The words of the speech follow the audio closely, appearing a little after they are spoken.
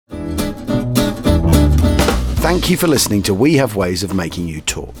Thank you for listening to We Have Ways of Making You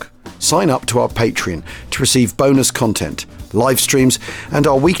Talk. Sign up to our Patreon to receive bonus content, live streams, and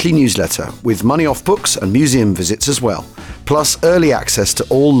our weekly newsletter with money off books and museum visits as well, plus early access to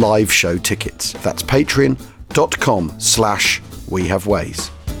all live show tickets. That's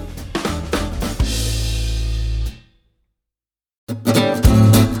patreon.com/wehaveways.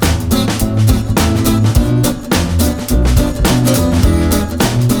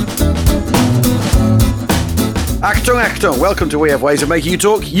 Achtung, welcome to We Have Ways of Making You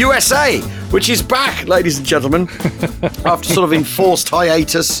Talk USA, which is back, ladies and gentlemen, after sort of enforced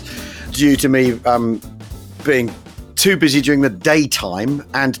hiatus due to me being too busy during the daytime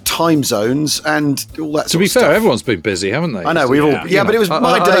and time zones and all that sort of stuff. To be fair, everyone's been busy, haven't they? I know, we've all... Yeah, but it was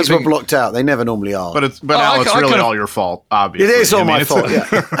my days were blocked out. They never normally are. But Al, it's really all your fault, obviously. It is all my fault, yeah.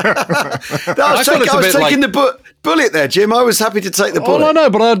 I was taking the bullet there, Jim. I was happy to take the bullet. Oh, no,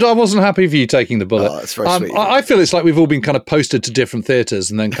 but I wasn't happy for you taking the bullet. Oh, that's very sweet. I feel it's like we've all been kind of posted to different theatres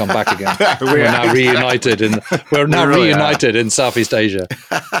and then come back again. We're now reunited in Southeast Asia.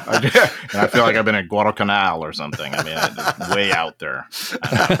 I feel like I've been at Guadalcanal or something. I mean, way out there.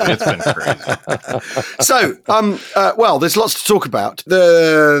 It's been crazy. So, well, there's lots to talk about.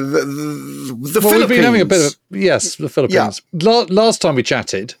 The Philippines. We've been having a bit of the Philippines. Yeah. Last time we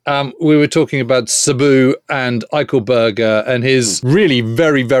chatted, we were talking about Cebu and Eichelberger and his really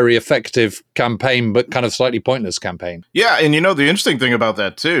very, very effective campaign, but kind of slightly pointless campaign. Yeah, and the interesting thing about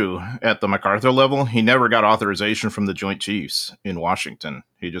that too, at the MacArthur level, he never got authorization from the Joint Chiefs in Washington.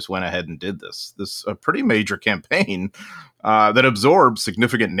 He just went ahead and did this a pretty major campaign that absorbed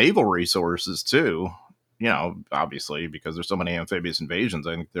significant naval resources too. Obviously, because there's so many amphibious invasions,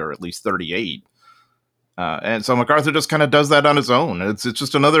 I think there are at least 38. And so MacArthur just kind of does that on his own. It's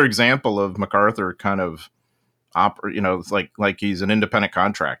just another example of MacArthur kind of, it's like he's an independent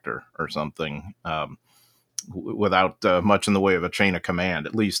contractor or something, without much in the way of a chain of command,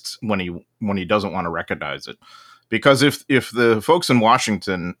 at least when he doesn't want to recognize it. Because if the folks in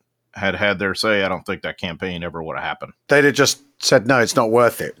Washington had their say, I don't think that campaign ever would have happened. They'd have just said, no, it's not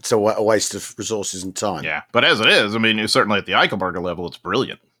worth it. It's a waste of resources and time. Yeah, but as it is, I mean, certainly at the Eichelberger level, it's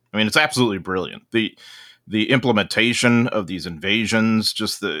brilliant. I mean, it's absolutely brilliant. The implementation of these invasions,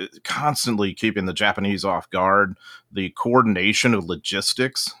 just the constantly keeping the Japanese off guard, the coordination of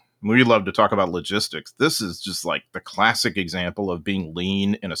logistics. We love to talk about logistics. This is just like the classic example of being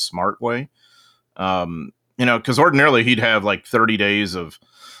lean in a smart way. Because ordinarily he'd have like 30 days of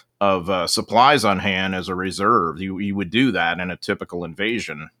supplies on hand as a reserve. You would do that in a typical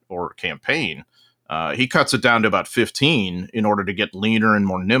invasion or campaign. He cuts it down to about 15 in order to get leaner and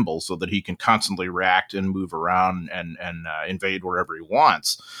more nimble so that he can constantly react and move around and invade wherever he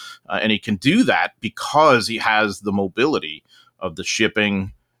wants. And he can do that because he has the mobility of the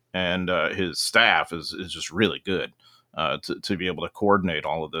shipping, and his staff is just really good. To be able to coordinate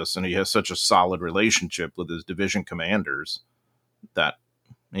all of this. And he has such a solid relationship with his division commanders that,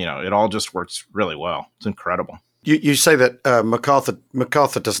 it all just works really well. It's incredible. You say that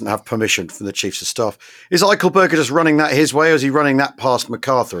MacArthur doesn't have permission from the Chiefs of Staff. Is Eichelberger just running that his way, or is he running that past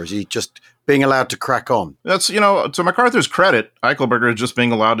MacArthur? Is he just being allowed to crack on? That's, to MacArthur's credit, Eichelberger is just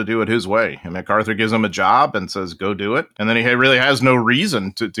being allowed to do it his way. And MacArthur gives him a job and says, go do it. And then he really has no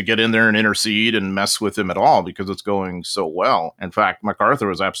reason to get in there and intercede and mess with him at all because it's going so well. In fact, MacArthur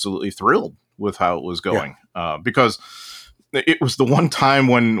was absolutely thrilled with how it was going, because it was the one time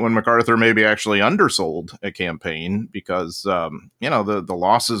when MacArthur maybe actually undersold a campaign because, the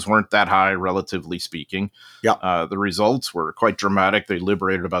losses weren't that high, relatively speaking. Yeah. The results were quite dramatic. They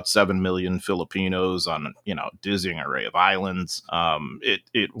liberated about 7 million Filipinos on, dizzying array of islands.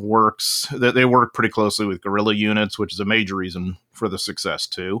 It works. They work pretty closely with guerrilla units, which is a major reason for the success,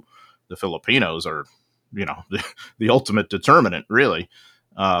 too. The Filipinos are, the ultimate determinant, really,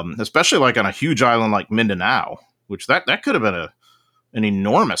 especially like on a huge island like Mindanao, which that could have been an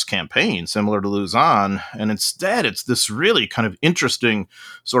enormous campaign similar to Luzon. And instead, it's this really kind of interesting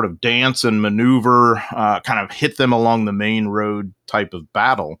sort of dance and maneuver, kind of hit them along the main road type of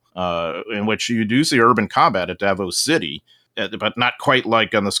battle, in which you do see urban combat at Davao City, but not quite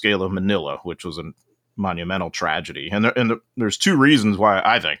like on the scale of Manila, which was a monumental tragedy. And there's two reasons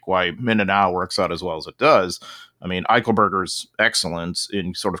why Mindanao works out as well as it does. I mean, Eichelberger's excellence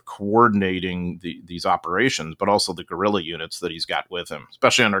in sort of coordinating these operations, but also the guerrilla units that he's got with him,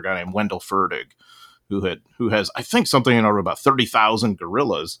 especially under a guy named Wendell Fertig, who has, I think, something over about 30,000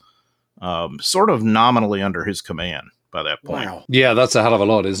 guerrillas, sort of nominally under his command by that point. Wow. Yeah, that's a hell of a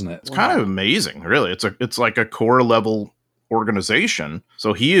lot, isn't it? It's kind of amazing, really. It's like a corps level organization.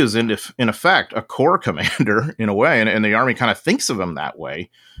 So he is, in effect, a corps commander in a way, and the Army kind of thinks of him that way.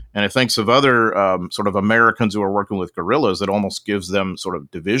 And it thinks of other sort of Americans who are working with guerrillas. It almost gives them sort of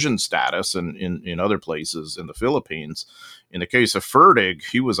division status in other places in the Philippines. In the case of Ferdig,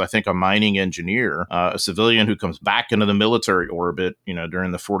 he was, I think, a mining engineer, a civilian who comes back into the military orbit,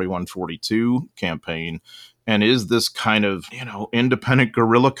 during the 41-42 campaign, and is this kind of, independent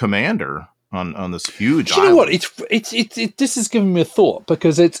guerrilla commander on this huge island. You know what? This has given me a thought,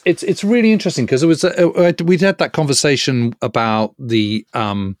 because it's really interesting, because it was we'd had that conversation about the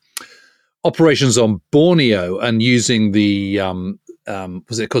operations on Borneo and using the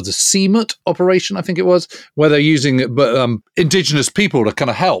was it called the CMUT operation? I think it was, where they're using indigenous people to kind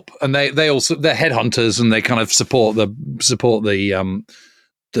of help, and they also, they're headhunters, and they kind of support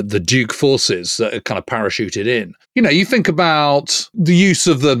the Duke forces that are kind of parachuted in. You think about the use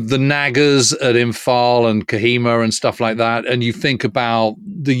of the Nagas at Imphal and Kohima and stuff like that, and you think about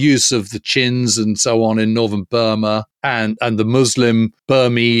the use of the Chins and so on in northern Burma, and the Muslim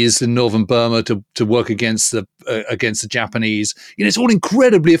Burmese in northern Burma to work against the Japanese. It's all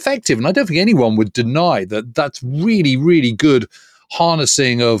incredibly effective, and I don't think anyone would deny that that's really, really good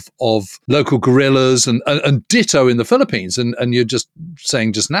harnessing of local guerrillas, and ditto in the Philippines. And you're just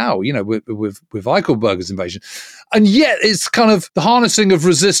saying just now, with Eichelberger's invasion. And yet it's kind of the harnessing of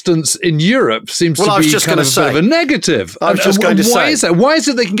resistance in Europe seems to be kind of a bit of a negative. I was just going to say. Why is that? Why is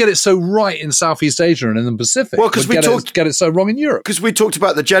it they can get it so right in Southeast Asia and in the Pacific? Well, because get it so wrong in Europe. Because we talked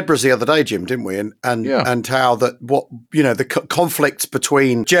about the Jedburghs the other day, Jim, didn't we? And how the conflicts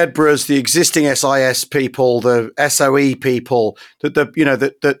between Jedburghs, the existing SIS people, the SOE people,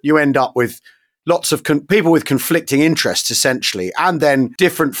 that you end up with lots of people with conflicting interests, essentially, and then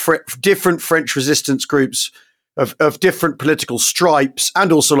different French resistance groups of different political stripes,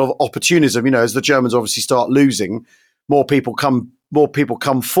 and also of opportunism. As the Germans obviously start losing, more people come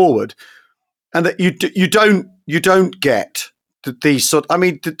forward, and that you don't get these sort. I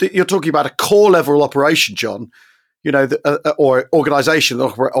mean, you're talking about a corps level operation, John. Or organisation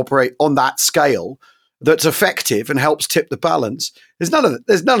that operate on that scale, that's effective and helps tip the balance. There's none of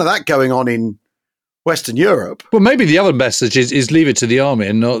that going on in Western Europe. Well, maybe the other message is leave it to the army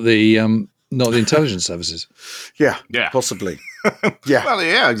and not the intelligence services. Yeah, possibly. Yeah, well,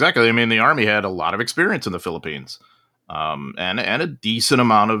 yeah, exactly. I mean, the army had a lot of experience in the Philippines, and a decent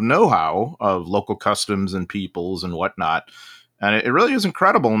amount of know-how of local customs and peoples and whatnot. And it really is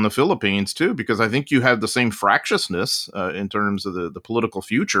incredible in the Philippines, too, because I think you have the same fractiousness in terms of the political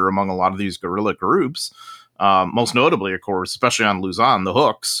future among a lot of these guerrilla groups. Most notably, of course, especially on Luzon, the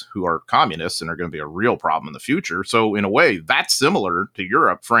Hooks, who are communists and are going to be a real problem in the future. So in a way, that's similar to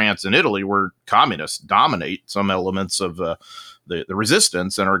Europe, France, and Italy, where communists dominate some elements of the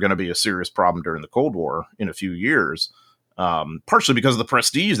resistance and are going to be a serious problem during the Cold War in a few years, partially because of the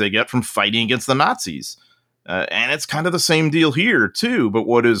prestige they get from fighting against the Nazis. And it's kind of the same deal here, too. But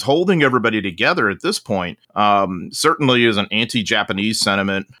what is holding everybody together at this point certainly is an anti-Japanese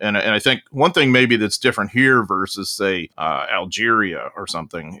sentiment. And I think one thing maybe that's different here versus, say, Algeria or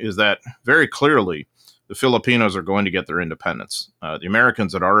something is that very clearly the Filipinos are going to get their independence. The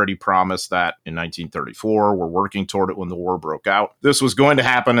Americans had already promised that in 1934. We're working toward it when the war broke out. This was going to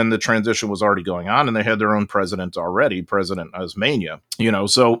happen, and the transition was already going on, and they had their own president already, President Osmeña.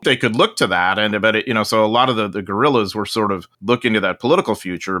 So they could look to that, so a lot of the guerrillas were sort of looking to that political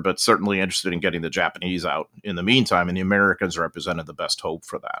future, but certainly interested in getting the Japanese out in the meantime, and the Americans represented the best hope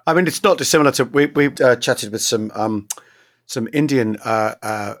for that. I mean, it's not dissimilar to we chatted with some Indian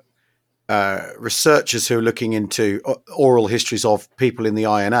researchers who are looking into oral histories of people in the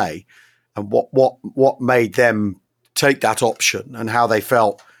INA and what made them take that option and how they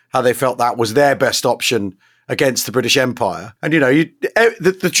felt that was their best option against the British Empire. And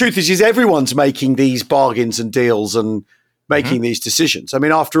the truth is everyone's making these bargains and deals and making these decisions. I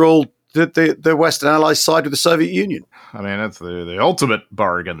mean, after all, the Western Allies side with the Soviet Union. I mean, that's the ultimate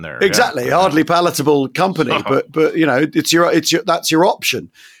bargain there. Exactly, yeah. Hardly palatable company, but that's your option,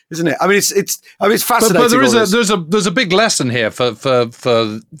 isn't it? I mean, it's fascinating. But there's a big lesson here for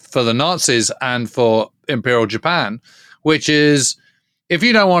the Nazis and for Imperial Japan, which is if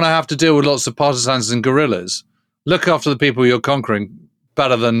you don't want to have to deal with lots of partisans and guerrillas, look after the people you're conquering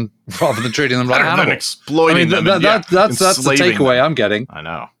rather than treating them like animals. Exploiting them. That's the takeaway I'm getting. I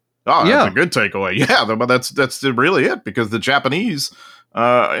know. Oh, that's a good takeaway. Yeah, but that's really it, because the Japanese,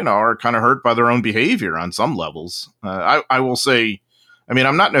 are kind of hurt by their own behavior on some levels. I will say, I mean,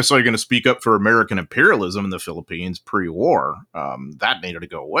 I'm not necessarily going to speak up for American imperialism in the Philippines pre-war. That needed to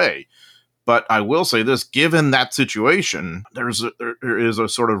go away. But I will say this, given that situation, there is a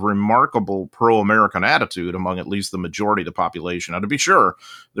sort of remarkable pro-American attitude among at least the majority of the population. Now, to be sure,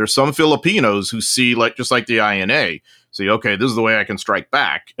 there's some Filipinos who see, like just like the INA, see, okay, this is the way I can strike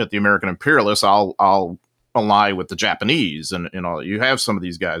back at the American imperialists. I'll ally with the Japanese and all. You have some of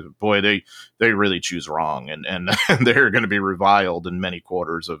these guys, boy, they really choose wrong, and they're going to be reviled in many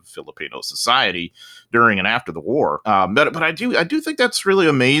quarters of Filipino society during and after the war. But I do think that's really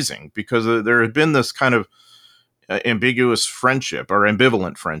amazing, because there had been this kind of ambiguous friendship, or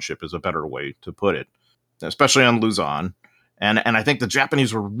ambivalent friendship is a better way to put it, especially on Luzon, and I think the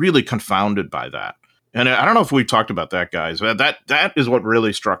Japanese were really confounded by that. And I don't know if we talked about that, guys. That is what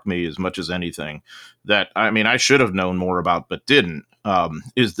really struck me as much as anything. That, I mean, I should have known more about, but didn't.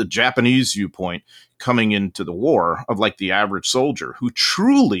 Is the Japanese viewpoint coming into the war of like the average soldier, who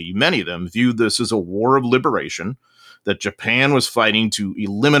truly, many of them viewed this as a war of liberation, that Japan was fighting to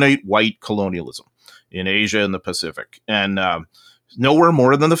eliminate white colonialism in Asia and the Pacific, and nowhere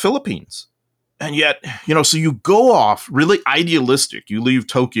more than the Philippines. And yet, so you go off really idealistic. You leave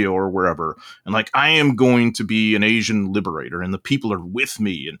Tokyo or wherever, and like, I am going to be an Asian liberator, and the people are with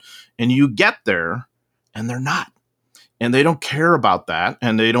me. And you get there, and they're not. And they don't care about that,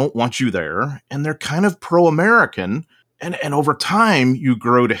 and they don't want you there. And they're kind of pro-American. And over time, you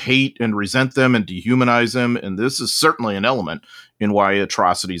grow to hate and resent them and dehumanize them. And this is certainly an element in why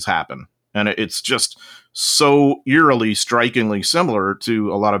atrocities happen. And it's just so eerily, strikingly similar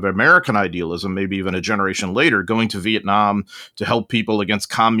to a lot of American idealism, maybe even a generation later, going to Vietnam to help people against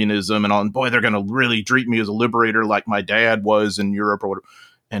communism and all. And boy, they're going to really treat me as a liberator like my dad was in Europe or whatever.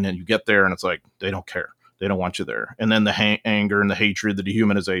 And then you get there and it's like, they don't care. They don't want you there. And then the anger and the hatred, the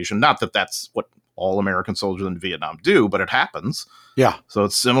dehumanization, not that that's what all American soldiers in Vietnam do, but it happens. Yeah. So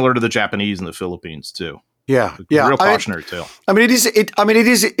it's similar to the Japanese and the Philippines too. Yeah. It's a real cautionary tale. I mean,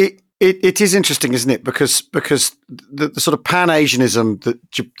 it is interesting, isn't it? Because the sort of Pan-Asianism that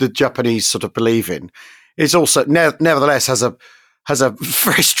the Japanese sort of believe in is also nevertheless has a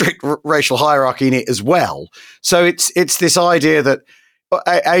very strict racial hierarchy in it as well. So it's this idea that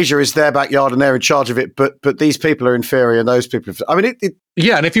Asia is their backyard and they're in charge of it, but these people are inferior and those people are, I mean,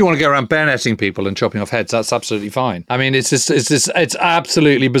 yeah, and if you want to go around bayoneting people and chopping off heads, that's absolutely fine. I mean, it's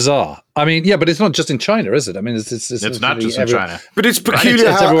absolutely bizarre. I mean, yeah, but it's not just in China, is it? I mean, it's not just in China, but it's peculiar.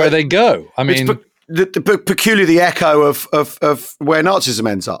 It's everywhere they go. I mean, peculiar the echo of where Nazism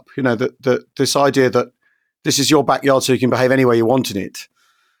ends up. This idea that this is your backyard, so you can behave any way you want in it.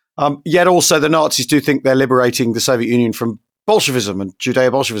 Yet also, the Nazis do think they're liberating the Soviet Union from Bolshevism and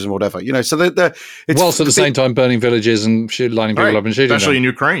Judeo-Bolshevism or whatever, so whilst at the same time burning villages and lining people up and shooting especially them. In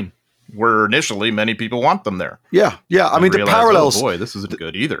Ukraine, where initially many people want them there. Yeah. I mean, the parallels. Oh boy, this isn't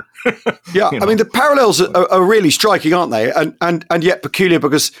good either. Yeah, I mean, the parallels are really striking, aren't they? And yet peculiar,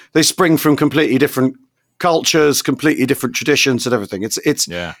 because they spring from completely different cultures, completely different traditions, and everything. It's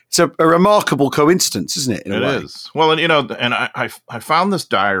a remarkable coincidence, isn't it? It is. Well, and I found this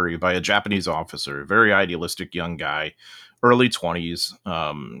diary by a Japanese officer, a very idealistic young guy, early 20s,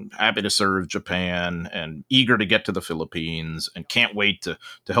 happy to serve Japan and eager to get to the Philippines and can't wait to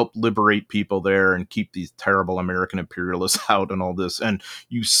help liberate people there and keep these terrible American imperialists out and all this. And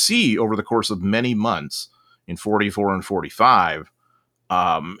you see over the course of many months in 44 and 45,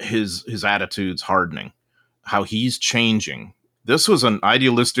 his attitudes hardening, how he's changing. This was an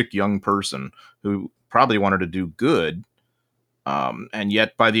idealistic young person who probably wanted to do good. And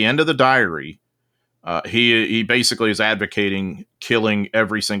yet by the end of the diary, he basically is advocating killing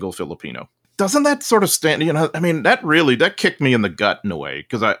every single Filipino. Doesn't that sort of stand, I mean, that kicked me in the gut in a way,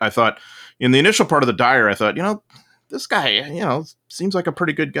 because I thought in the initial part of the diary, I thought, this guy, seems like a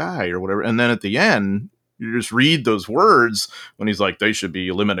pretty good guy or whatever. And then at the end, you just read those words when he's like, they should be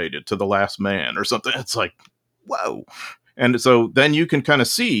eliminated to the last man or something. It's like, whoa. And so then you can kind of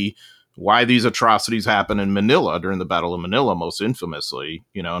see why these atrocities happen in Manila during the Battle of Manila, most infamously,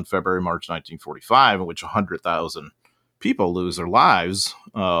 in February, March 1945, in which 100,000 people lose their lives.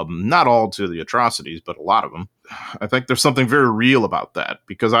 Not all to the atrocities, but a lot of them. I think there's something very real about that,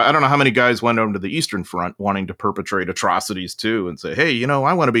 because I don't know how many guys went over to the Eastern Front wanting to perpetrate atrocities too and say, hey,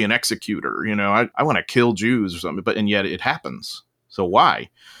 I want to be an executor, I want to kill Jews or something, and yet it happens. So why?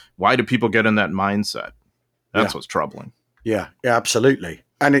 Why do people get in that mindset? That's what's troubling. Yeah, absolutely.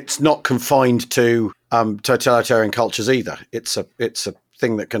 And it's not confined to totalitarian cultures either. It's a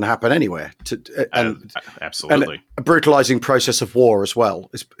thing that can happen anywhere. Absolutely. And a brutalizing process of war as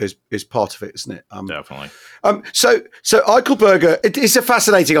well is part of it, isn't it? Definitely. So Eichelberger, it's a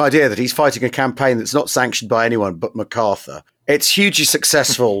fascinating idea that he's fighting a campaign that's not sanctioned by anyone but MacArthur. It's hugely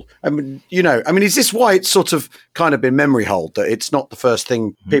successful. I mean, is this why it's sort of kind of been memory hold, that it's not the first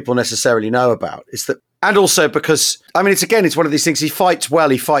thing people necessarily know about? Is that, and also because, it's one of these things. He fights well,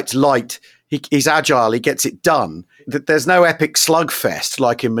 he fights light, he's agile, he gets it done. There's no epic slugfest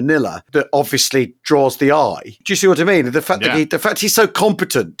like in Manila that obviously draws the eye. Do you see what I mean? The fact that he's so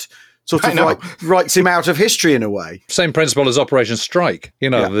competent sort of writes him out of history in a way. Same principle as Operation Strike.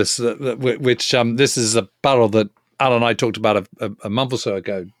 This is a battle that Alan and I talked about a month or so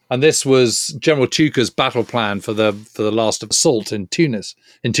ago, and this was General Tuca's battle plan for the last assault in Tunisia,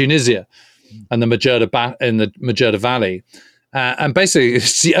 and the Majerda Valley. And basically,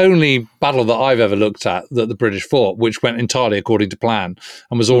 it's the only battle that I've ever looked at that the British fought, which went entirely according to plan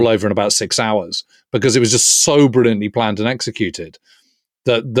and was all over in about 6 hours, because it was just so brilliantly planned and executed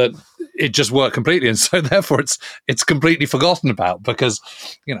that it just worked completely. And so therefore it's completely forgotten about, because,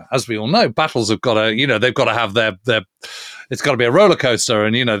 as we all know, battles have got to, they've got to have their it's got to be a roller coaster,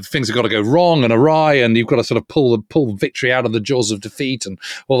 and, things have got to go wrong and awry, and you've got to sort of pull victory out of the jaws of defeat and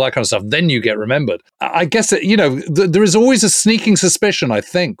all that kind of stuff. Then you get remembered. I guess that, there is always a sneaking suspicion, I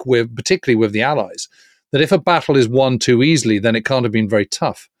think, particularly with the Allies, that if a battle is won too easily, then it can't have been very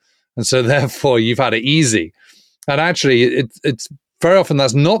tough. And so therefore you've had it easy. And actually it's very often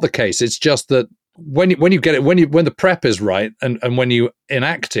that's not the case. It's just that when you get it, when the prep is right, and when you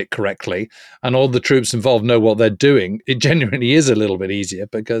enact it correctly, and all the troops involved know what they're doing, it genuinely is a little bit easier,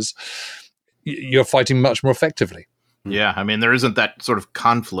 because you're fighting much more effectively. Yeah, there isn't that sort of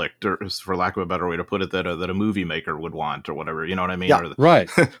conflict, or for lack of a better way to put it, that a movie maker would want, or whatever. You know what I mean? Yeah, or right.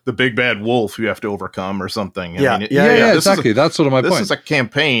 The big bad wolf you have to overcome, or something. Exactly. That's sort of my point. This is a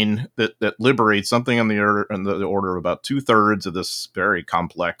campaign that liberates something in the order of about 2/3 of this very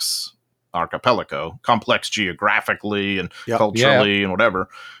complex archipelago, complex geographically and culturally and whatever,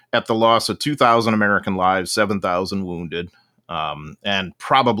 at the loss of 2,000 American lives, 7,000 wounded, and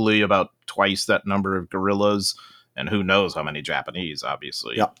probably about twice that number of guerrillas. And who knows how many Japanese,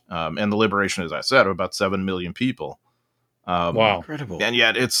 obviously. Yep. And the liberation, as I said, of about 7 million people. Wow, incredible! And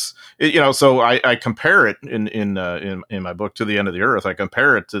yet so I compare it in my book, To the End of the Earth. I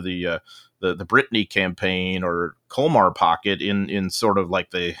compare it to the Brittany campaign or Colmar Pocket in sort of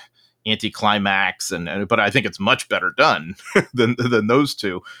like the anticlimax, but I think it's much better done than those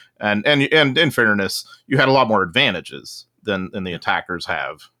two. And in fairness, you had a lot more advantages than the attackers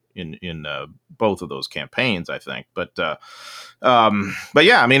have in both of those campaigns, I think. But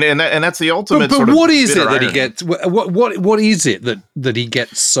yeah, and that's the ultimate. But sort of what is it that irony. he gets? What is it that he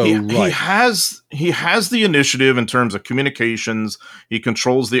gets so right? He has the initiative in terms of communications. He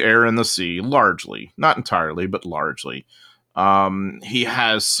controls the air and the sea largely, not entirely, but largely. He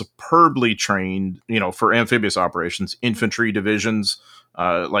has superbly trained, for amphibious operations, infantry divisions,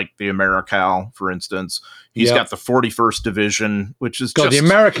 like the Americal, for instance. He's got the 41st Division, which is the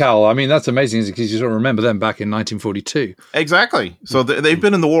Americal. That's amazing, because you don't remember them back in 1942. Exactly. So they've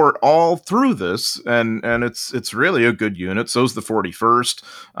been in the war all through this, and it's really a good unit. So's the 41st.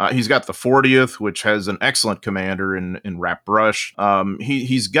 He's got the 40th, which has an excellent commander in Rap Brush.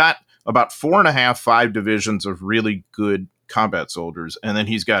 He's got about 5 divisions of really good combat soldiers, and then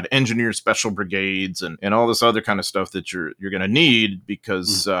he's got engineer special brigades and all this other kind of stuff that you're going to need,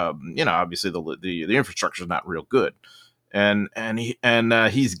 because obviously the infrastructure is not real good, and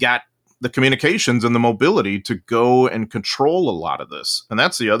he's got the communications and the mobility to go and control a lot of this. And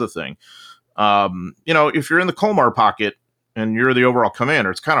that's the other thing. If you're in the Colmar Pocket and you're the overall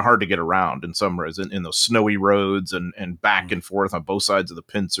commander, it's kind of hard to get around in some ways in those snowy roads and back and forth on both sides of the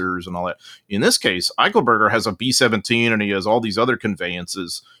pincers and all that. In this case, Eichelberger has a B-17, and he has all these other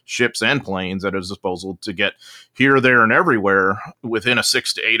conveyances, ships and planes at his disposal to get here, there, and everywhere within a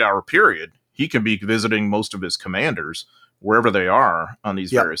 6 to 8 hour period. He can be visiting most of his commanders wherever they are on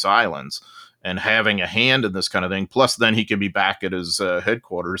these various islands, and having a hand in this kind of thing. Plus, then he can be back at his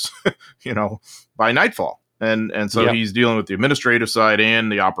headquarters, by nightfall. And so he's dealing with the administrative side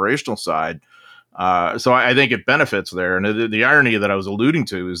and the operational side. So I think it benefits there. And the irony that I was alluding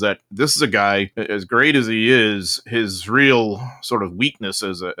to is that this is a guy, as great as he is, his real sort of weakness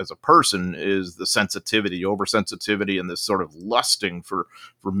as a person is the sensitivity, oversensitivity, and this sort of lusting for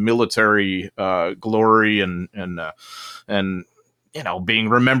military glory and being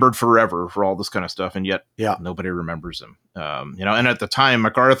remembered forever for all this kind of stuff. And yet nobody remembers him. And at the time,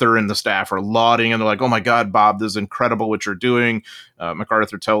 MacArthur and the staff are lauding, and they're like, "Oh my God, Bob, this is incredible what you're doing."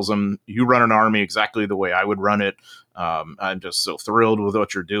 MacArthur tells him, "You run an army exactly the way I would run it. I'm just so thrilled with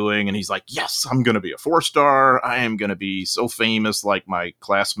what you're doing." And he's like, "Yes, I'm going to be a 4-star. I am going to be so famous like my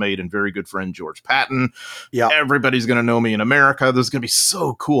classmate and very good friend, George Patton. Everybody's going to know me in America. This is going to be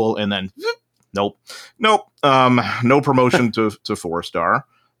so cool." And then Nope. No promotion to 4-star.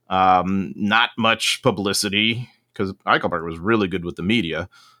 Not much publicity because Eichelberger was really good with the media.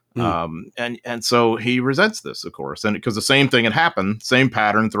 And so he resents this, of course, and because the same thing had happened, same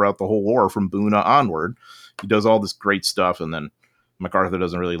pattern throughout the whole war from Buna onward. He does all this great stuff, and then MacArthur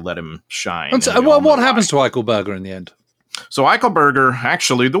doesn't really let him shine. And so, what happens to Eichelberger in the end? So Eichelberger,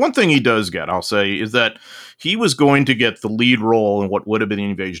 actually, the one thing he does get, I'll say, is that he was going to get the lead role in what would have been the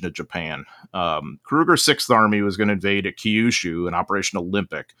invasion of Japan. Kruger's Sixth Army was going to invade at Kyushu in Operation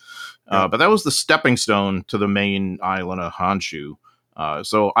Olympic, but that was the stepping stone to the main island of Honshu.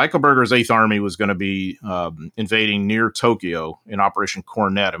 So Eichelberger's Eighth Army was going to be invading near Tokyo in Operation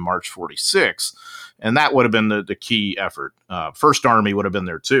Cornet in March 46, and that would have been the key effort. First Army would have been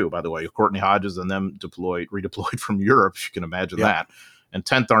there too, by the way. Courtney Hodges and them redeployed from Europe, if you can imagine that, and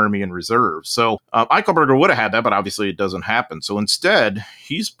 10th Army in reserve. So Eichelberger would have had that, but obviously it doesn't happen. So instead,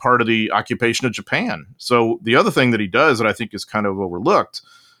 he's part of the occupation of Japan. So the other thing that he does that I think is kind of overlooked,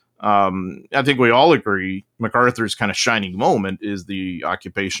 I think we all agree MacArthur's kind of shining moment is the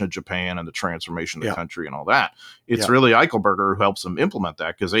occupation of Japan and the transformation of the country and all that. It's really Eichelberger who helps him implement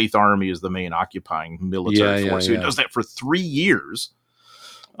that because Eighth Army is the main occupying military force. So he does that for 3 years.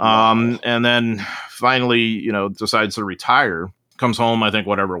 And then finally, decides to retire. Comes home, I think,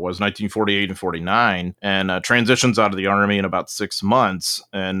 whatever it was, 1948 and 49, and transitions out of the Army in about 6 months.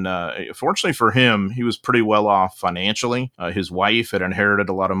 And fortunately for him, he was pretty well off financially. His wife had inherited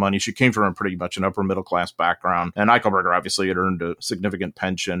a lot of money. She came from pretty much an upper middle class background. And Eichelberger obviously had earned a significant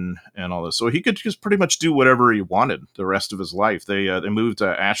pension and all this. So he could just pretty much do whatever he wanted the rest of his life. They moved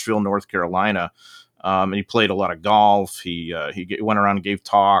to Asheville, North Carolina, and he played a lot of golf. He went around and gave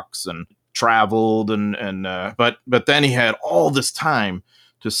talks and traveled but then he had all this time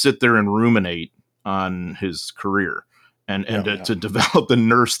to sit there and ruminate on his career and to develop and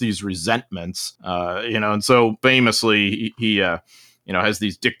nurse these resentments, and so famously he has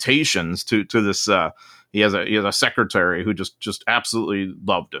these dictations to this he has a secretary who just absolutely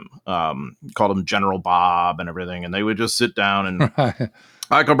loved him, called him General Bob and everything, and they would just sit down and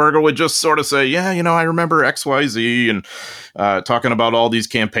Eichelberger would just sort of say, I remember XYZ, and talking about all these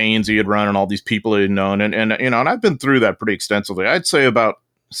campaigns he had run and all these people he had known. And I've been through that pretty extensively. I'd say about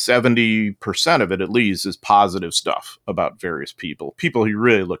 70% of it, at least, is positive stuff about various people he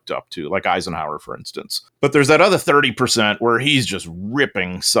really looked up to, like Eisenhower, for instance. But there's that other 30% where he's just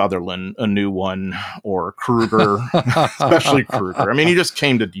ripping Sutherland a new one, or Kruger, especially Kruger. I mean, he just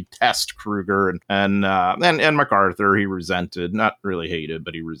came to detest Kruger, and MacArthur he resented, not really hated,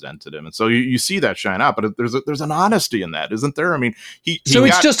 but he resented him. And so you see that shine out, but there's an honesty in that, isn't there? I mean,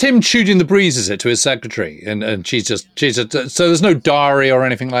 it's just him shooting the breeze, is it, to his secretary, and she's just so there's no diary or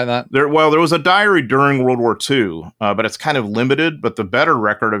anything like that? There was a diary during World War II, but it's kind of limited. But the better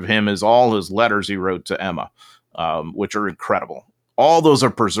record of him is all his letters he wrote to Emma, which are incredible. All those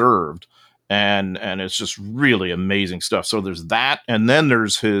are preserved, and it's just really amazing stuff. So there's that, and then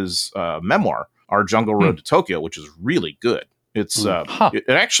there's his memoir, Our Jungle Road to Tokyo, which is really good. It's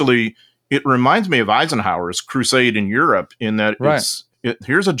it reminds me of Eisenhower's crusade in Europe in that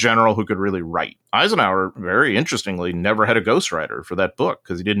here's a general who could really write. Eisenhower, very interestingly, never had a ghostwriter for that book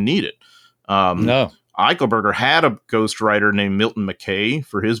because he didn't need it. No. Eichelberger had a ghostwriter named Milton McKay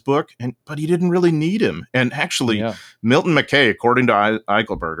for his book, but he didn't really need him. And actually, Milton McKay, according to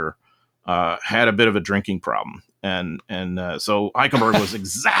Eichelberger, had a bit of a drinking problem. And so Eichelberger was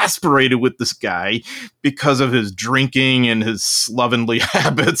exasperated with this guy because of his drinking and his slovenly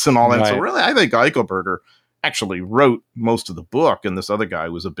habits and all that. Right. So really, I think Eichelberger actually wrote most of the book, and this other guy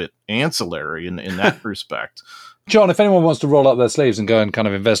was a bit ancillary in that respect. John, if anyone wants to roll up their sleeves and go and kind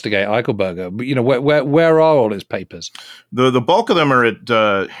of investigate Eichelberger, where are all his papers? The bulk of them are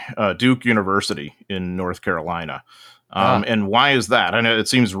at Duke University in North Carolina. And why is that? I know it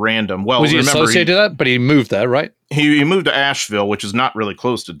seems random. Well, was he associated with that? But he moved there, right? He moved to Asheville, which is not really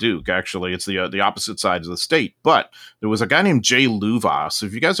close to Duke, actually. It's the opposite sides of the state. But there was a guy named Jay Luvas.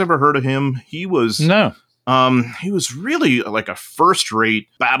 Have you guys ever heard of him? He was... No. He was really like a first-rate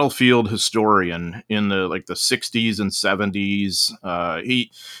battlefield historian in the 60s and 70s.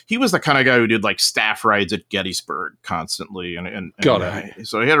 He was the kind of guy who did like staff rides at Gettysburg constantly, and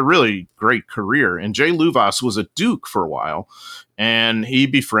so he had a really great career. And Jay Luvas was at Duke for a while, and he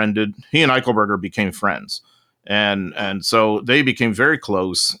and Eichelberger became friends. And so they became very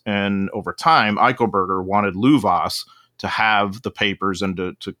close. And over time, Eichelberger wanted Luvas to have the papers and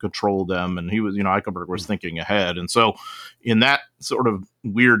to control them. And he was, Eichelberger was thinking ahead. And so in that sort of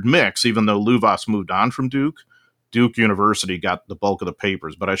weird mix, even though Luvas moved on from Duke University got the bulk of the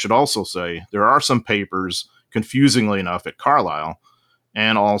papers. But I should also say there are some papers, confusingly enough, at Carlisle.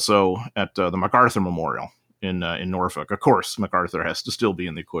 and also at the MacArthur Memorial in Norfolk. Of course, MacArthur has to still be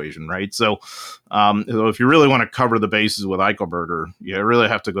in the equation, right? So if you really want to cover the bases with Eichelberger, you really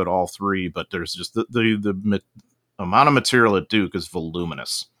have to go to all three, but there's just the amount of material at Duke is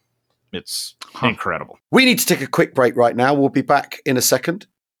voluminous. It's incredible. We need to take a quick break right now. We'll be back in a second.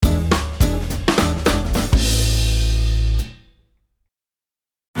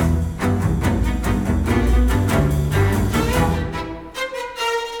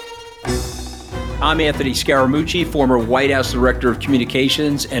 I'm Anthony Scaramucci, former White House Director of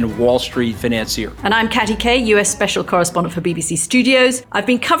Communications and Wall Street financier. And I'm Katty Kay, US Special Correspondent for BBC Studios. I've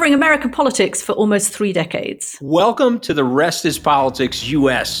been covering American politics for almost 3 decades. Welcome to The Rest is Politics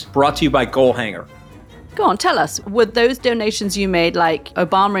US, brought to you by Goalhanger. Go on, tell us, were those donations you made, like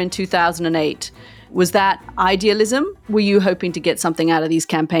Obama in 2008, was that idealism? Were you hoping to get something out of these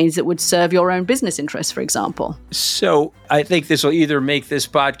campaigns that would serve your own business interests, for example? So I think this will either make this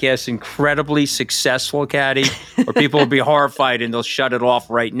podcast incredibly successful, Katty, or people will be horrified and they'll shut it off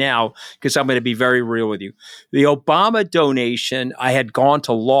right now because I'm going to be very real with you. The Obama donation, I had gone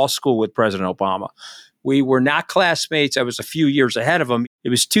to law school with President Obama. We were not classmates. I was a few years ahead of him. It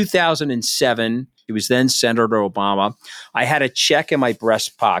was 2007. He was then Senator Obama. I had a check in my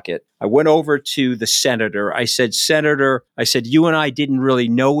breast pocket. I went over to the senator. I said, Senator, you and I didn't really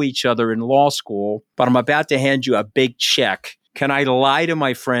know each other in law school, but I'm about to hand you a big check. Can I lie to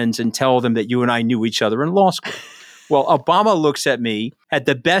my friends and tell them that you and I knew each other in law school? Well, Obama looks at me, had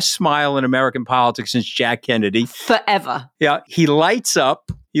the best smile in American politics since Jack Kennedy. Forever. Yeah, he lights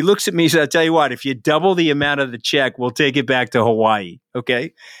up. He looks at me and says, I'll tell you what, if you double the amount of the check, we'll take it back to Hawaii.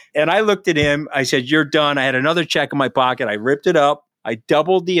 Okay. And I looked at him. I said, you're done. I had another check in my pocket. I ripped it up. I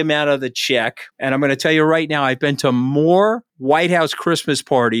doubled the amount of the check. And I'm going to tell you right now, I've been to more White House Christmas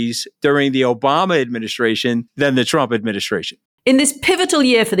parties during the Obama administration than the Trump administration. In this pivotal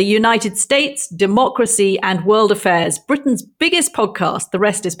year for the United States, democracy, and world affairs, Britain's biggest podcast, The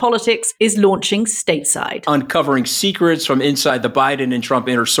Rest is Politics, is launching stateside. Uncovering secrets from inside the Biden and Trump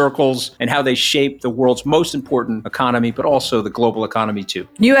inner circles and how they shape the world's most important economy, but also the global economy too.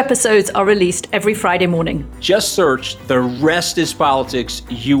 New episodes are released every Friday morning. Just search The Rest is Politics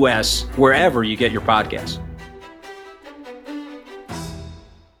US wherever you get your podcasts.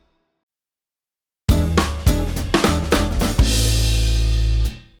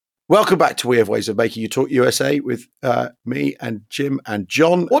 Welcome back to We Have Ways of Making You Talk USA with me and Jim and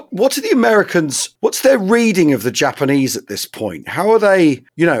John. What are the Americans, what's their reading of the Japanese at this point? How are they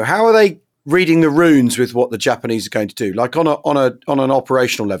reading the runes with what the Japanese are going to do, like on an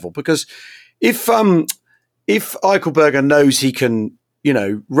operational level? Because if Eichelberger knows he can,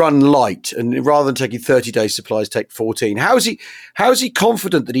 run light and rather than taking 30-day supplies, take 14, how is he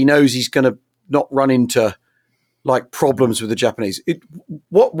confident that he knows he's going to not run into like problems with the Japanese?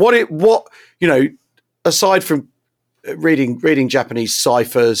 Aside from reading Japanese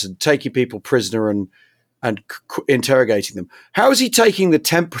ciphers and taking people prisoner and interrogating them, how is he taking the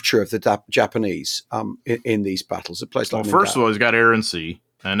temperature of the Japanese in these battles? A place like first of all, he's got air and sea,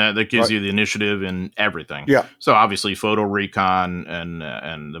 and that gives you the initiative in everything. Yeah. So obviously, photo recon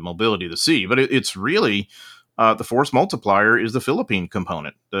and the mobility of the sea, but it's really. The force multiplier is the Philippine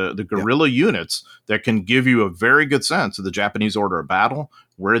component, the guerrilla units that can give you a very good sense of the Japanese order of battle,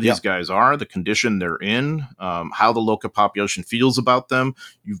 where these guys are, the condition they're in, how the local population feels about them.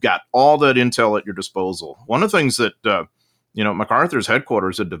 You've got all that intel at your disposal. One of the things that MacArthur's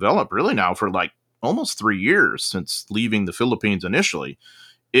headquarters had developed really now for like almost 3 years since leaving the Philippines initially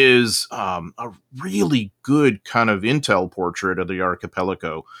is a really good kind of intel portrait of the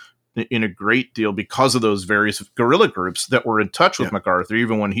archipelago, in a great deal because of those various guerrilla groups that were in touch with MacArthur,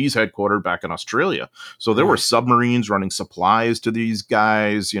 even when he's headquartered back in Australia. So there were submarines running supplies to these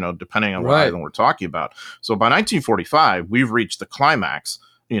guys, depending on what island we're talking about. So by 1945, we've reached the climax,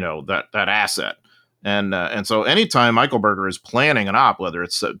 that asset. And so anytime Eichelberger is planning an op, whether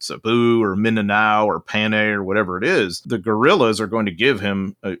it's Cebu or Mindanao or Panay or whatever it is, the guerrillas are going to give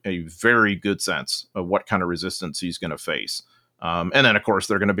him a very good sense of what kind of resistance he's going to face. And then, of course,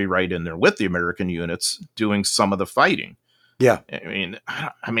 they're going to be right in there with the American units doing some of the fighting. Yeah.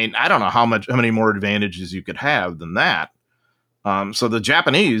 I don't know how many more advantages you could have than that. So the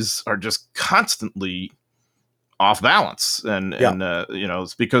Japanese are just constantly off balance. And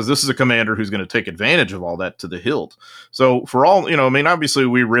it's because this is a commander who's going to take advantage of all that to the hilt. So for all, obviously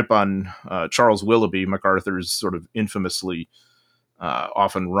we rip on Charles Willoughby, MacArthur's sort of infamously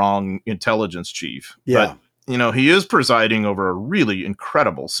often wrong intelligence chief. Yeah. But, he is presiding over a really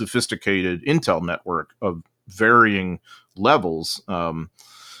incredible, sophisticated intel network of varying levels.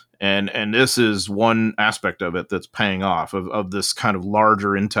 And this is one aspect of it that's paying off, of this kind of larger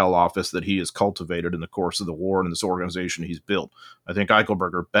intel office that he has cultivated in the course of the war and this organization he's built. I think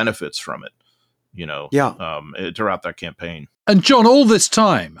Eichelberger benefits from it, throughout that campaign. And John, all this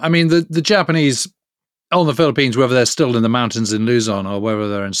time, I mean, the Japanese on the Philippines, whether they're still in the mountains in Luzon or whether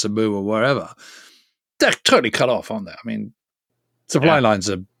they're in Cebu or wherever, they're totally cut off, aren't they? I mean, supply lines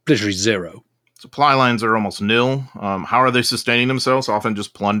are literally zero. Supply lines are almost nil. How are they sustaining themselves? Often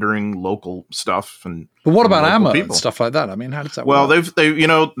just plundering local stuff. But what about ammo and stuff like that? I mean, how does that work? Well, they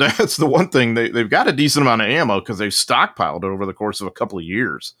that's the one thing. They've got a decent amount of ammo because they've stockpiled it over the course of a couple of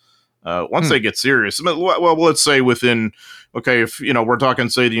years. Once they get serious, well, let's say within, if, we're talking,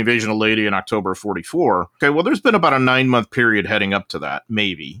 say, the invasion of Leyte in October of 44. Okay, well, there's been about a 9-month period heading up to that,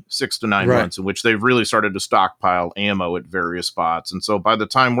 maybe 6 to 9 months, in which they've really started to stockpile ammo at various spots. And so by the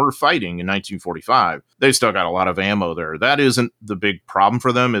time we're fighting in 1945, they've still got a lot of ammo there. That isn't the big problem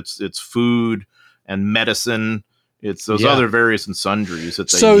for them. It's food and medicine. It's those other various and sundries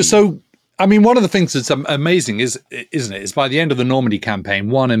that they need. So I mean, one of the things that's amazing isn't it, is by the end of the Normandy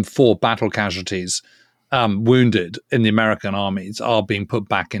campaign, 1 in 4 battle casualties wounded in the American armies are being put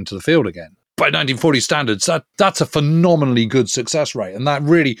back into the field again. By 1940 standards, that's a phenomenally good success rate. And that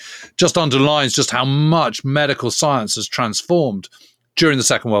really just underlines just how much medical science has transformed during the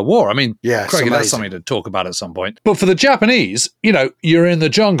Second World War. I mean, Craigie, that's something to talk about at some point. But for the Japanese, you're in the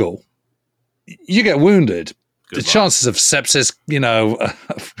jungle, you get wounded. The chances of sepsis,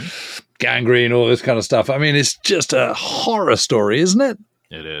 gangrene, all this kind of stuff. I mean, it's just a horror story, isn't it?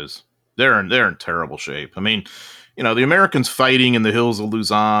 It is. They're in terrible shape. I mean, the Americans fighting in the hills of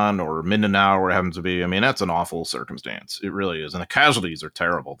Luzon or Mindanao, where it happens to be, I mean, that's an awful circumstance. It really is. And the casualties are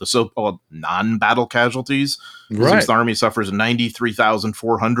terrible. The so-called non-battle casualties, the Sixth Army suffers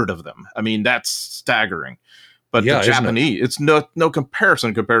 93,400 of them. I mean, that's staggering. But the Japanese, it's no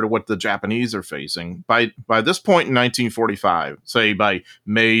comparison compared to what the Japanese are facing. By this point in 1945, say by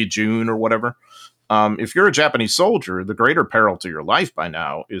May, June, or whatever, if you're a Japanese soldier, the greater peril to your life by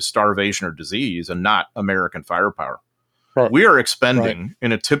now is starvation or disease and not American firepower. Right. We are expending,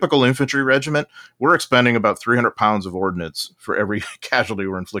 in a typical infantry regiment, we're expending about 300 pounds of ordnance for every casualty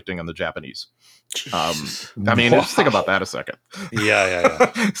we're inflicting on the Japanese. I mean, just think about that a second.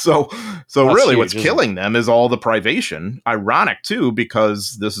 Yeah. So really what's killing them is all the privation. Ironic, too,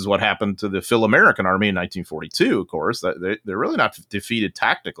 because this is what happened to the Phil-American Army in 1942, of course. They're really not defeated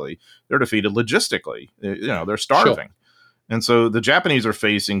tactically. They're defeated logistically. They're starving. Sure. And so the Japanese are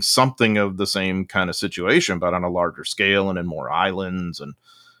facing something of the same kind of situation, but on a larger scale and in more islands. And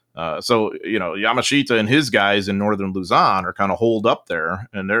so Yamashita and his guys in northern Luzon are kind of holed up there,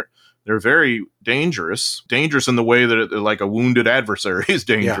 and they're very dangerous in the way that like a wounded adversary is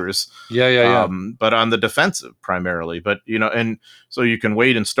dangerous. Yeah. But on the defensive primarily. But, and so you can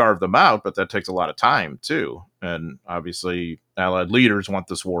wait and starve them out, but that takes a lot of time too. And obviously Allied leaders want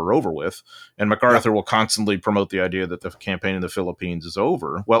this war over with. And MacArthur will constantly promote the idea that the campaign in the Philippines is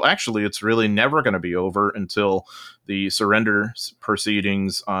over. Well, actually, it's really never going to be over until the surrender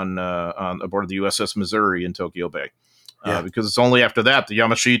proceedings on aboard the USS Missouri in Tokyo Bay. Because it's only after that the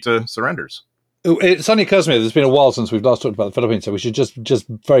Yamashita surrenders. It suddenly occurs to me there's been a while since we've last talked about the Philippines, so we should just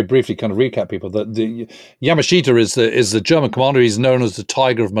very briefly kind of recap people that the Yamashita is the German commander. He's known as the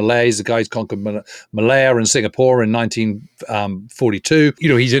Tiger of Malaya. He's the guy who's conquered Malaya and Singapore in 1942.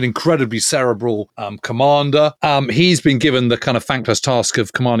 He's an incredibly cerebral commander. He's been given the kind of thankless task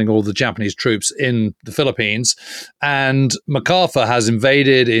of commanding all the Japanese troops in the Philippines, and MacArthur has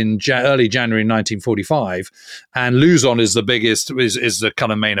invaded in early January 1945, and Luzon is the biggest, is the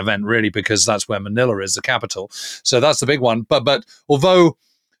kind of main event really, because that's where Manila is, the capital. So that's the big one. But although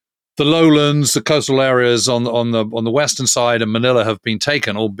the lowlands, the coastal areas on the western side and Manila have been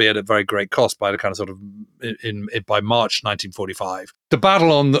taken, albeit at very great cost, by the kind of sort of by March 1945, the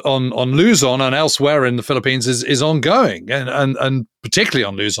battle on Luzon and elsewhere in the Philippines is ongoing, and particularly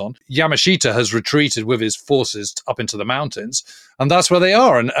on Luzon, Yamashita has retreated with his forces up into the mountains, and that's where they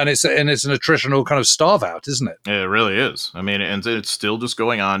are, and it's an attritional kind of starve out, isn't it? It really is. I mean, and it's still just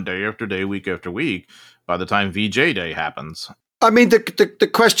going on day after day, week after week. By the time VJ Day happens. I mean, the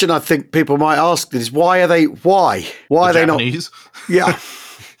question I think people might ask is why are they Japanese? Not? Yeah.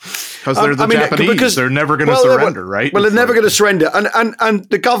 Because they're the Japanese. Because they're never going to surrender, right? Well, they're never going to surrender. And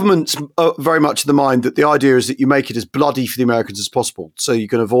the government's very much of the mind that the idea is that you make it as bloody for the Americans as possible so you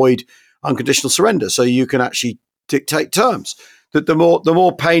can avoid unconditional surrender, so you can actually dictate terms. That the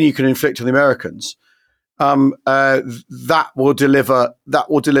more pain you can inflict on the Americans, that will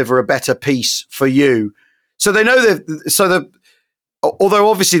deliver a better peace for you. So they know although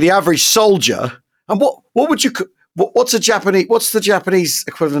obviously the average soldier, and what would you What's the Japanese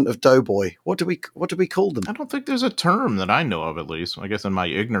equivalent of doughboy? What do we call them? I don't think there's a term that I know of, at least. I guess in my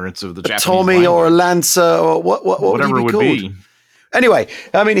ignorance of the Japanese Tommy language. or a lancer or whatever would it would be. Anyway,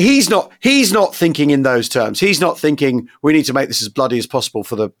 I mean, he's not thinking in those terms. He's not thinking we need to make this as bloody as possible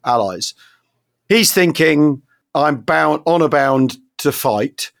for the Allies. He's thinking I'm honor bound to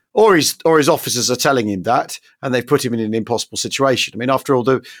fight, or his officers are telling him that, and they've put him in an impossible situation. I mean, after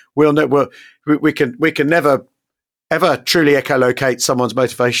all, we can never ever truly echolocate someone's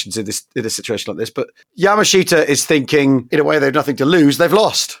motivations in a situation like this. But Yamashita is thinking, in a way, they've nothing to lose. They've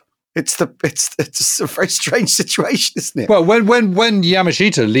lost. It's a very strange situation, isn't it? Well, when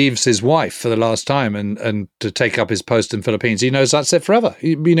Yamashita leaves his wife for the last time and to take up his post in Philippines, he knows that's it forever.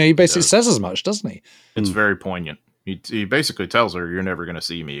 He basically says as much, doesn't he? It's very poignant. He basically tells her, "You're never going to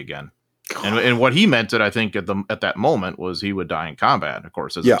see me again." And what he meant it, I think, at that moment was he would die in combat. Of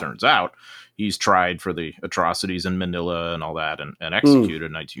course, as it turns out, he's tried for the atrocities in Manila and all that, and executed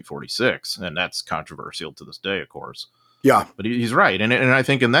in 1946, and that's controversial to this day, of course. Yeah, but he's right, and I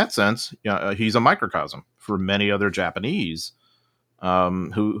think in that sense, he's a microcosm for many other Japanese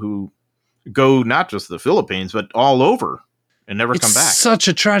who go not just to the Philippines but all over and never come back. It's such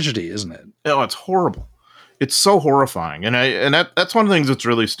a tragedy, isn't it? Oh, it's horrible. It's so horrifying, and that's one of the things that's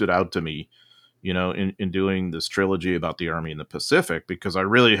really stood out to me, in doing this trilogy about the Army in the Pacific, because I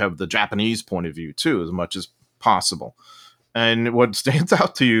really have the Japanese point of view too, as much as possible. And what stands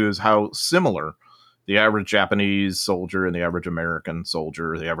out to you is how similar the average Japanese soldier and the average American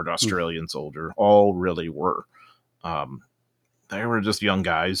soldier, the average Australian soldier, all really were. They were just young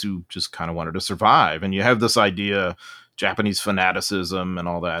guys who just kind of wanted to survive. And you have this idea, Japanese fanaticism and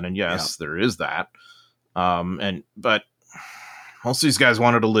all that. And yes, there is that. But most of these guys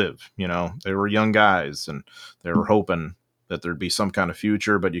wanted to live, they were young guys and they were hoping that there'd be some kind of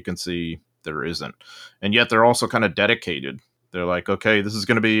future, but you can see there isn't. And yet they're also kind of dedicated. They're like, okay, this is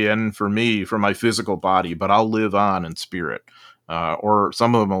going to be the end for me, for my physical body, but I'll live on in spirit. Or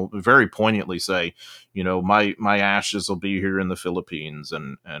some of them will very poignantly say, my ashes will be here in the Philippines,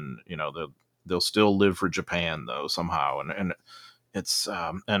 and they'll still live for Japan though somehow. And it's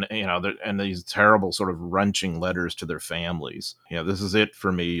and these terrible sort of wrenching letters to their families. This is it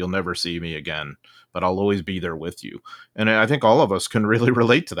for me. You'll never see me again, but I'll always be there with you. And I think all of us can really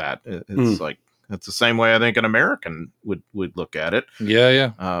relate to that. It's like, it's the same way I think an American would look at it.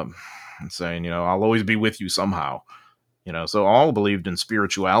 Yeah. And saying, I'll always be with you somehow. So all believed in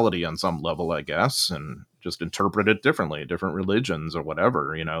spirituality on some level, I guess, and just interpret it differently, different religions or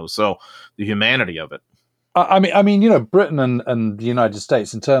whatever, So the humanity of it. I mean, Britain and the United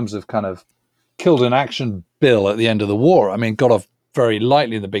States, in terms of kind of killed in action Bill at the end of the war, got off very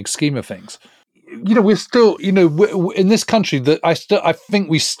lightly in the big scheme of things. We're still, in this country that I think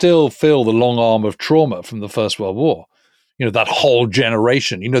we still feel the long arm of trauma from the First World War. That whole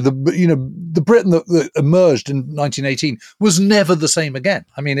generation, the Britain that emerged in 1918 was never the same again.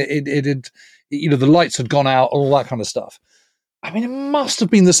 The lights had gone out, all that kind of stuff. It must have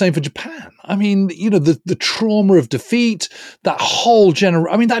been the same for Japan. The trauma of defeat, that whole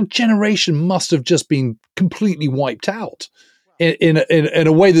that generation must have just been completely wiped out in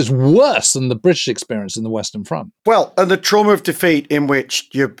a way that's worse than the British experience in the Western Front. Well, and the trauma of defeat in which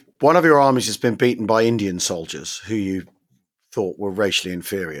one of your armies has been beaten by Indian soldiers who you thought were racially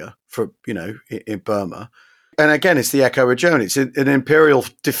inferior in Burma. And again, it's the echo of Germany. It's an imperial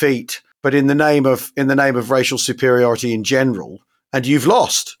defeat, but in the name of racial superiority in general, and you've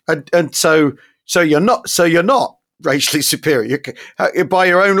lost. And so you're not racially superior. By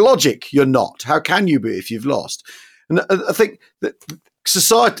your own logic, you're not. How can you be if you've lost? And I think that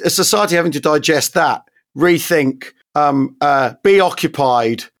society having to digest that, rethink, be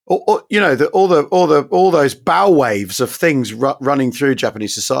occupied, all those bow waves of things running through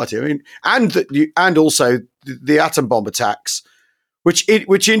Japanese society. And also the atom bomb attacks, which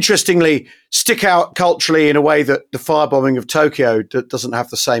interestingly stick out culturally in a way that the firebombing of Tokyo doesn't have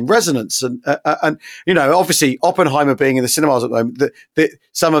the same resonance. And obviously Oppenheimer being in the cinemas at the moment,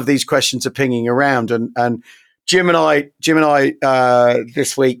 some of these questions are pinging around. And Jim and I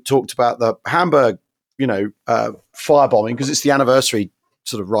this week talked about the Hamburg, firebombing, because it's the anniversary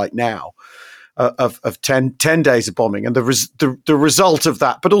sort of right now of 10 days of bombing, and the result of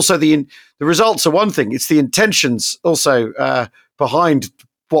that. But also the results are one thing; it's the intentions also behind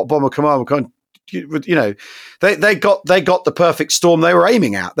what Bomber Command. They got the perfect storm they were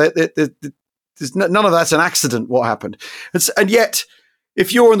aiming at. There's none of that's an accident. What happened, and yet,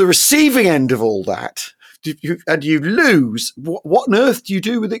 if you're on the receiving end of all that, and you lose, what on earth do you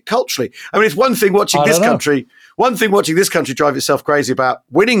do with it culturally? I mean, it's one thing watching this country drive itself crazy about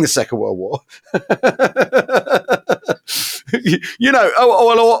winning the Second World War,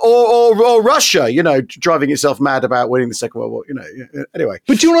 or Russia, driving itself mad about winning the Second World War, anyway.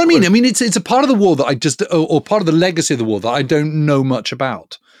 But do you know what I mean? I mean, it's a part of the war that or part of the legacy of the war that I don't know much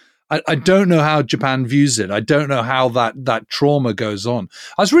about. I don't know how Japan views it. I don't know how that trauma goes on.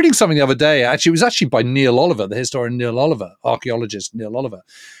 I was reading something the other day. Actually, it was actually by Neil Oliver, the historian Neil Oliver, archaeologist Neil Oliver.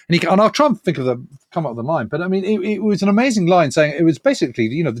 And I'll try and come up with the line. But I mean, it was an amazing line saying it was basically,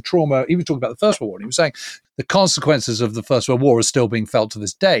 the trauma. He was talking about the First World War. And he was saying the consequences of the First World War are still being felt to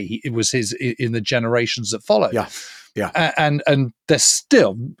this day. It was in the generations that followed. Yeah. And there's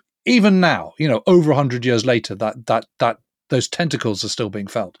still, even now, over 100 years later, that those tentacles are still being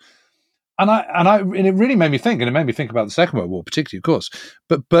felt. And it really made me think, and it made me think about the Second World War, particularly, of course.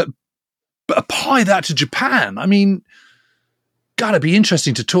 But apply that to Japan. I mean, gotta be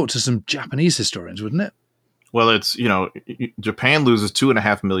interesting to talk to some Japanese historians, wouldn't it? Well, it's Japan loses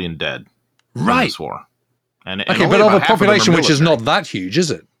 2.5 million dead in this war, and okay, but of a population which is not that huge, is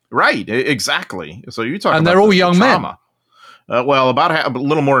it? Right, exactly. So you talk, and about they're all young men. Well, a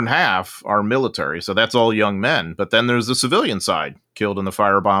little more than half are military, so that's all young men. But then there's the civilian side, killed in the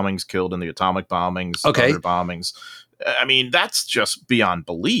fire bombings, killed in the atomic bombings, other bombings. I mean, that's just beyond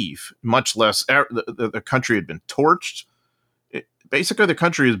belief, much less the country had been torched. Basically, the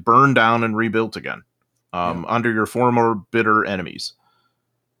country is burned down and rebuilt again under your former bitter enemies.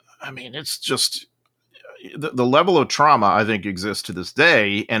 I mean, it's just the level of trauma, I think, exists to this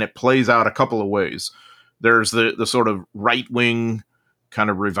day, and it plays out a couple of ways. There's the sort of right-wing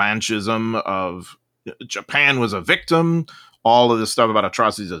kind of revanchism of Japan was a victim. All of this stuff about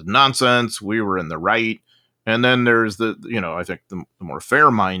atrocities is nonsense. We were in the right. And then there's I think the more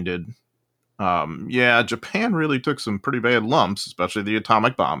fair-minded, Japan really took some pretty bad lumps, especially the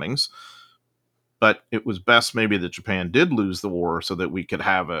atomic bombings. But it was best maybe that Japan did lose the war so that we could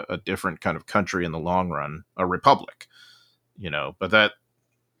have a different kind of country in the long run, a republic. But that...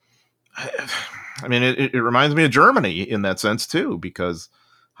 I mean, it reminds me of Germany in that sense, too, because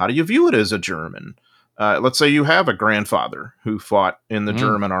how do you view it as a German? Let's say you have a grandfather who fought in the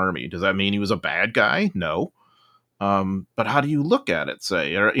German army. Does that mean he was a bad guy? No. But how do you look at it,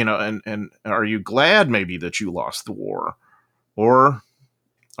 say? And are you glad maybe that you lost the war? Or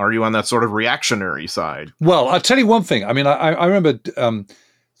are you on that sort of reactionary side? Well, I'll tell you one thing. I mean, I remember...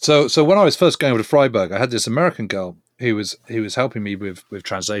 So when I was first going over to Freiburg, I had this American girl who was helping me with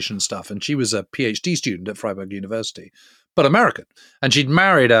translation stuff, and she was a PhD student at Freiburg University, but American, and she'd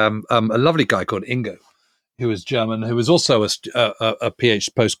married a lovely guy called Ingo, who was German, who was also a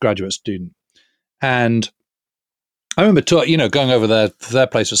PhD postgraduate student. And I remember going over to their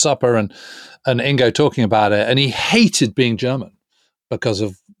place for supper, and Ingo talking about it, and he hated being German because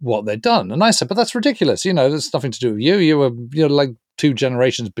of what they'd done. And I said, but that's ridiculous. There's nothing to do with you. You were like 2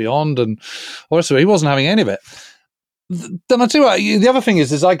 generations beyond, and also he wasn't having any of it. Then I tell you what, the other thing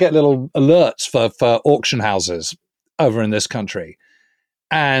is I get little alerts for auction houses over in this country.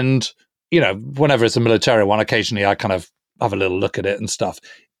 And, whenever it's a military one, occasionally I kind of have a little look at it and stuff.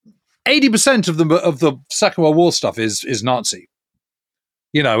 80% of the Second World War stuff is Nazi.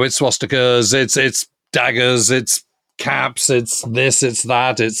 It's swastikas, it's daggers, it's caps, it's this, it's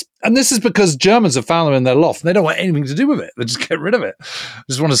that, and this is because Germans have found them in their loft and they don't want anything to do with it. They just get rid of it.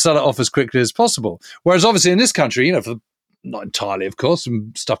 Just want to sell it off as quickly as possible. Whereas obviously in this country, not entirely, of course,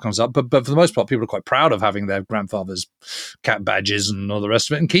 some stuff comes up, but for the most part, people are quite proud of having their grandfather's cap badges and all the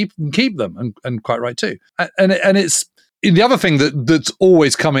rest of it, and keep them, and quite right too. And it's the other thing that's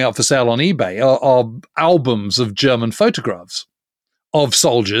always coming up for sale on eBay are albums of German photographs of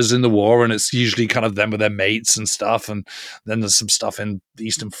soldiers in the war, and it's usually kind of them with their mates and stuff, and then there's some stuff in the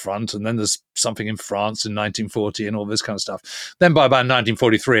Eastern Front, and then there's something in France in 1940 and all this kind of stuff. Then by about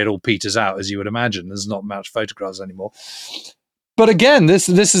 1943 it all peters out, as you would imagine. There's not much photographs anymore. But again, this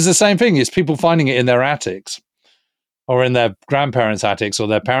is the same thing. It's people finding it in their attics or in their grandparents' attics or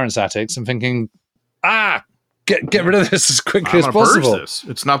their parents' attics and thinking, get rid of this as quickly as possible.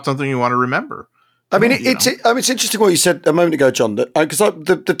 It's not something you want to remember. I mean, it's interesting what you said a moment ago, John, because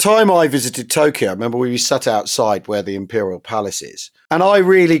the time I visited Tokyo, I remember we sat outside where the Imperial Palace is, and I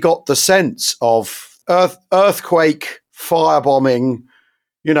really got the sense of earthquake, firebombing,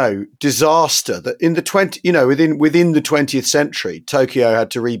 disaster that in the within the 20th century, Tokyo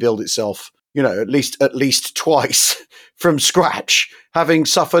had to rebuild itself, at least twice from scratch, having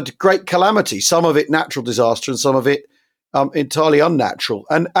suffered great calamity, some of it natural disaster and some of it entirely unnatural.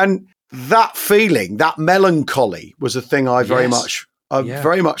 And that feeling, that melancholy was a thing I very much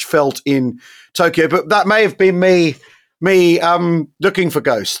very much felt in Tokyo. But that may have been me looking for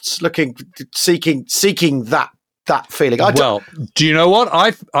ghosts, seeking that feeling. Well, do you know what?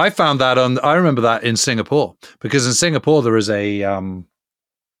 I found that I remember that in Singapore, because in Singapore there is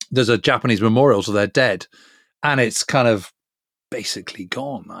there's a Japanese memorial to their dead, and it's kind of basically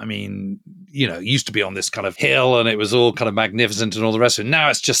gone. I mean, it used to be on this kind of hill and it was all kind of magnificent and all the rest of it. Now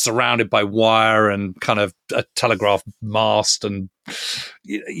it's just surrounded by wire and kind of a telegraph mast, and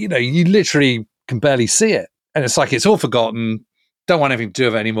you literally can barely see it. And it's like it's all forgotten. Don't want anything to do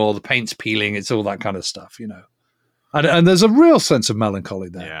with it anymore. The paint's peeling. It's all that kind of stuff, And there's a real sense of melancholy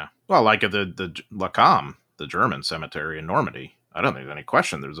there. Yeah. Well, like at the Lacan, the German cemetery in Normandy, I don't think there's any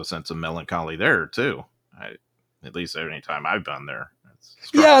question there's a sense of melancholy there, too. At least any time I've been there.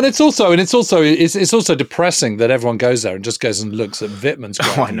 Yeah, and it's also depressing that everyone goes there and just goes and looks at Wittmann's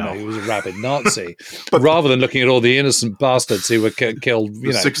grave. I know. He was a rabid Nazi, but rather than looking at all the innocent bastards who were killed. The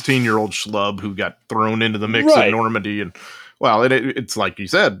 16-year-old schlub who got thrown into the mix in Normandy, and it's like you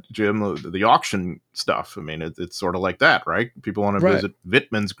said, Jim, the auction stuff. I mean, it's sort of like that, right? People want to visit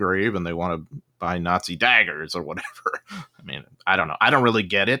Wittmann's grave and they want to buy Nazi daggers or whatever. I mean, I don't know. I don't really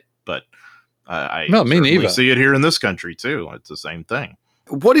get it, but I see it here in this country too. It's the same thing.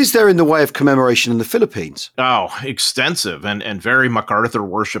 What is there in the way of commemoration in the Philippines? Oh, extensive and very MacArthur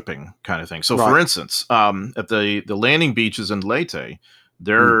worshipping kind of thing. So, for instance, at the landing beaches in Leyte,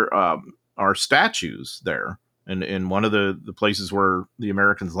 there are statues there, and in one of the places where the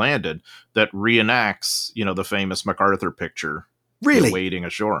Americans landed, that reenacts the famous MacArthur picture, really wading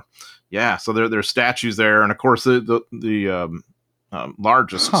ashore. Yeah, so there's statues there, and of course the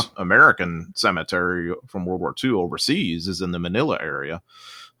largest American cemetery from World War II overseas is in the Manila area.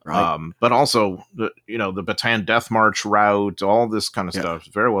 Right. But also, the Bataan Death March route, all this kind of stuff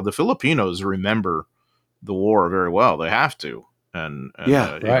very well. The Filipinos remember the war very well. They have to. And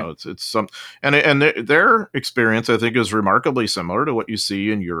it's some, and their experience, I think, is remarkably similar to what you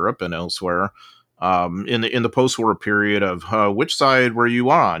see in Europe and elsewhere. In the post-war period of which side were you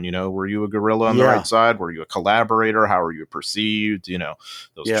on? Were you a guerrilla on the right side? Were you a collaborator? How were you perceived?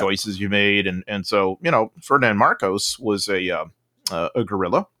 Those choices you made, and so Ferdinand Marcos was a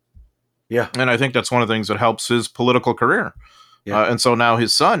guerrilla. Yeah, and I think that's one of the things that helps his political career. Yeah. And so now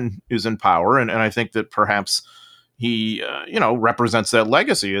his son is in power, and I think that perhaps he represents that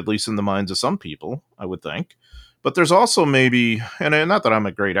legacy, at least in the minds of some people, I would think. But there's also maybe, and not that I'm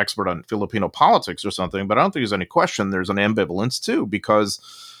a great expert on Filipino politics or something, but I don't think there's any question there's an ambivalence too, because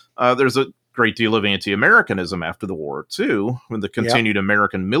there's a great deal of anti-Americanism after the war too, with the continued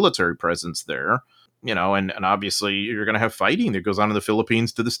American military presence there, and obviously you're going to have fighting that goes on in the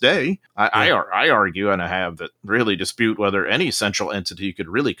Philippines to this day. I argue, and I have, that really dispute whether any central entity could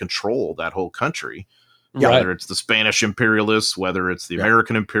really control that whole country. Whether it's the Spanish imperialists, whether it's the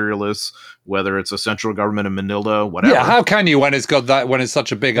American imperialists, whether it's a central government in Manila, whatever. Yeah, how can you when it's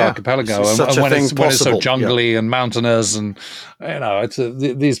such a big archipelago and when it's so jungly and mountainous, and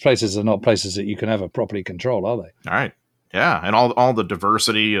these places are not places that you can ever properly control, are they? All right. Yeah, and all the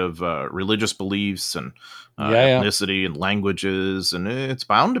diversity of religious beliefs and ethnicity and languages, and it's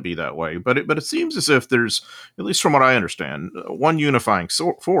bound to be that way. But it seems as if there's, at least from what I understand, one unifying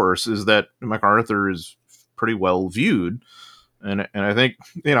force is that MacArthur is pretty well viewed, and I think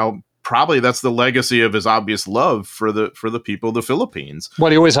probably that's the legacy of his obvious love for the people of the Philippines.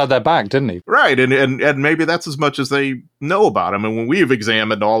 Well, he always had their back, didn't he? Right, and maybe that's as much as they know about him. And when we've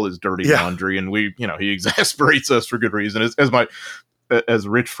examined all his dirty laundry, and he exasperates us for good reason. As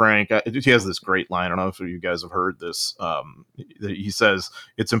Rich Frank, he has this great line. I don't know if you guys have heard this. He says,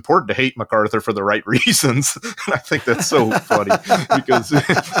 it's important to hate MacArthur for the right reasons. And I think that's so funny because.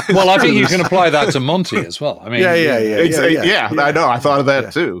 Well, I think you can apply that to Monty as well. I mean, I know. I thought of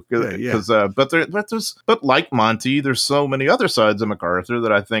that too. But like Monty, there's so many other sides of MacArthur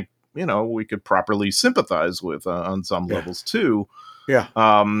that I think we could properly sympathize with on some levels too. Yeah.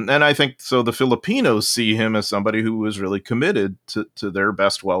 And I think so the Filipinos see him as somebody who was really committed to their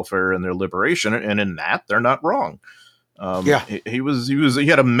best welfare and their liberation. And in that, they're not wrong. He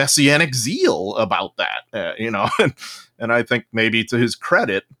had a messianic zeal about that, and I think maybe to his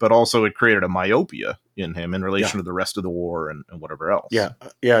credit, but also it created a myopia in him in relation to the rest of the war and whatever else. Yeah.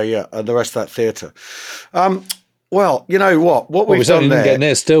 And the rest of that theater. Well, you know what we've done there. We didn't get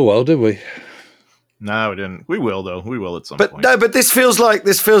near Stilwell, did we? No, we didn't. We will though. We will at some point. No, but this feels like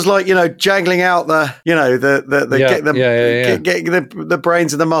jangling out the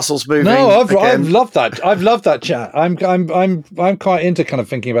brains and the muscles moving. No, I've loved that. I've loved that chat. I'm quite into kind of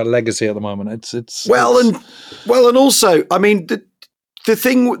thinking about legacy at the moment. And also, I mean, the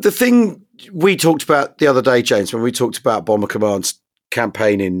thing we talked about the other day, James, when we talked about Bomber Command's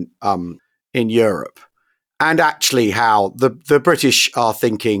campaign in Europe, and actually how the British are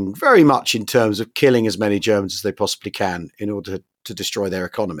thinking very much in terms of killing as many Germans as they possibly can in order to destroy their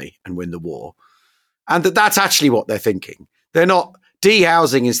economy and win the war. And that's actually what they're thinking. They're not.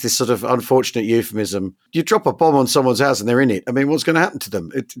 Dehousing is this sort of unfortunate euphemism. You drop a bomb on someone's house and they're in it. I mean, what's going to happen to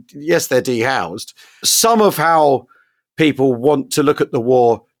them? Yes, they're dehoused. Some of how people want to look at the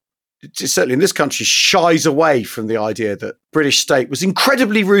war, certainly in this country, shies away from the idea that British state was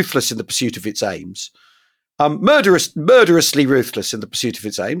incredibly ruthless in the pursuit of its aims, murderously ruthless in the pursuit of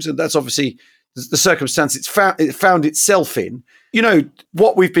its aims. And that's obviously the circumstance it found itself in. You know,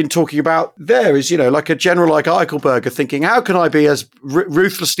 what we've been talking about there is, you know, like a general like Eichelberger thinking, how can I be as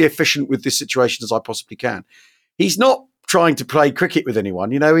ruthlessly efficient with this situation as I possibly can? He's not trying to play cricket with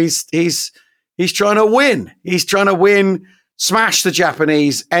anyone. You know, he's trying to win. He's trying to win, smash the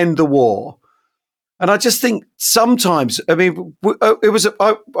Japanese, end the war. And I just think sometimes, I mean, I've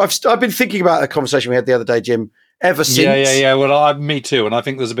been thinking about a conversation we had the other day, Jim, ever since. Yeah. Well, me too. And I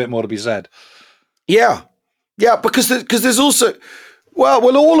think there's a bit more to be said. Yeah. Yeah, because there's also,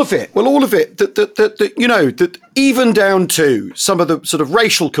 all of it. That you know, that even down to some of the sort of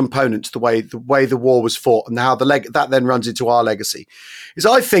racial components, the way the war was fought, and how that then runs into our legacy, is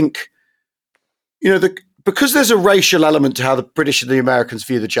I think, you know, because there's a racial element to how the British and the Americans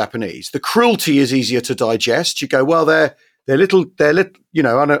view the Japanese. The cruelty is easier to digest. You go, well, they're little, you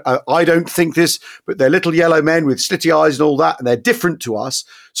know, I don't think this, but they're little yellow men with slitty eyes and all that, and they're different to us,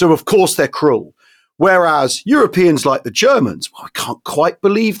 so of course they're cruel. Whereas Europeans like the Germans, I can't quite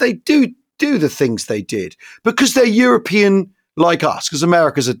believe they do the things they did because they're European like us. Because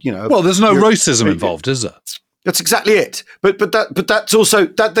America's a, you know, well, there's no racism involved, is there? That's exactly it. But that's also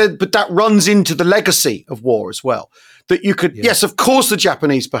that runs into the legacy of war as well. That you could, yes, of course, the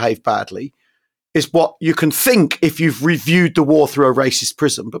Japanese behave badly, is what you can think if you've reviewed the war through a racist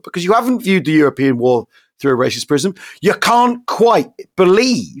prism. But because you haven't viewed the European war through a racist prism, you can't quite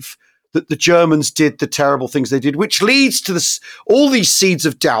believe that the Germans did the terrible things they did, which leads to all these seeds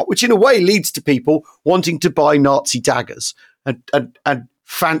of doubt, which in a way leads to people wanting to buy Nazi daggers and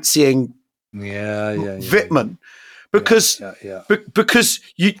fancying Wittmann. Because because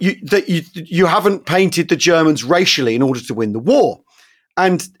you haven't painted the Germans racially in order to win the war.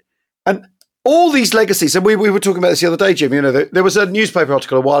 And all these legacies, and we were talking about this the other day, Jim, you know, there was a newspaper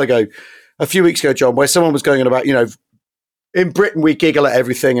article a few weeks ago, John, where someone was going on about, you know, in Britain, we giggle at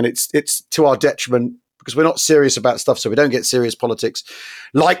everything, and it's to our detriment because we're not serious about stuff, so we don't get serious politics.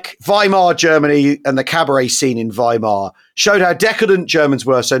 Like Weimar Germany and the cabaret scene in Weimar showed how decadent Germans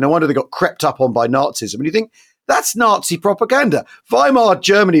were, so no wonder they got crept up on by Nazism. And you think, that's Nazi propaganda. Weimar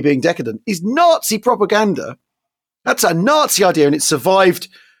Germany being decadent is Nazi propaganda. That's a Nazi idea, and it survived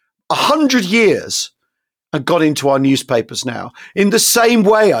 100 years and got into our newspapers now. In the same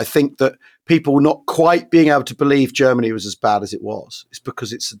way, I think that people not quite being able to believe Germany was as bad as it was. It's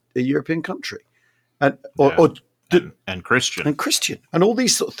because it's a European country. And Christian. And all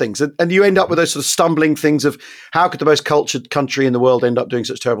these sort of things. And you end up with those sort of stumbling things of how could the most cultured country in the world end up doing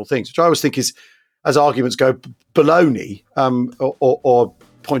such terrible things, which I always think is, as arguments go, baloney, or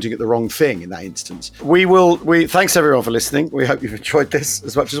pointing at the wrong thing in that instance. Thanks everyone for listening. We hope you've enjoyed this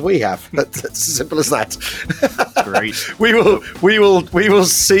as much as we have. That's as simple as that. Great. we will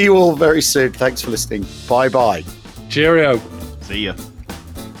see you all very soon. Thanks for listening. Bye. Cheerio. See ya.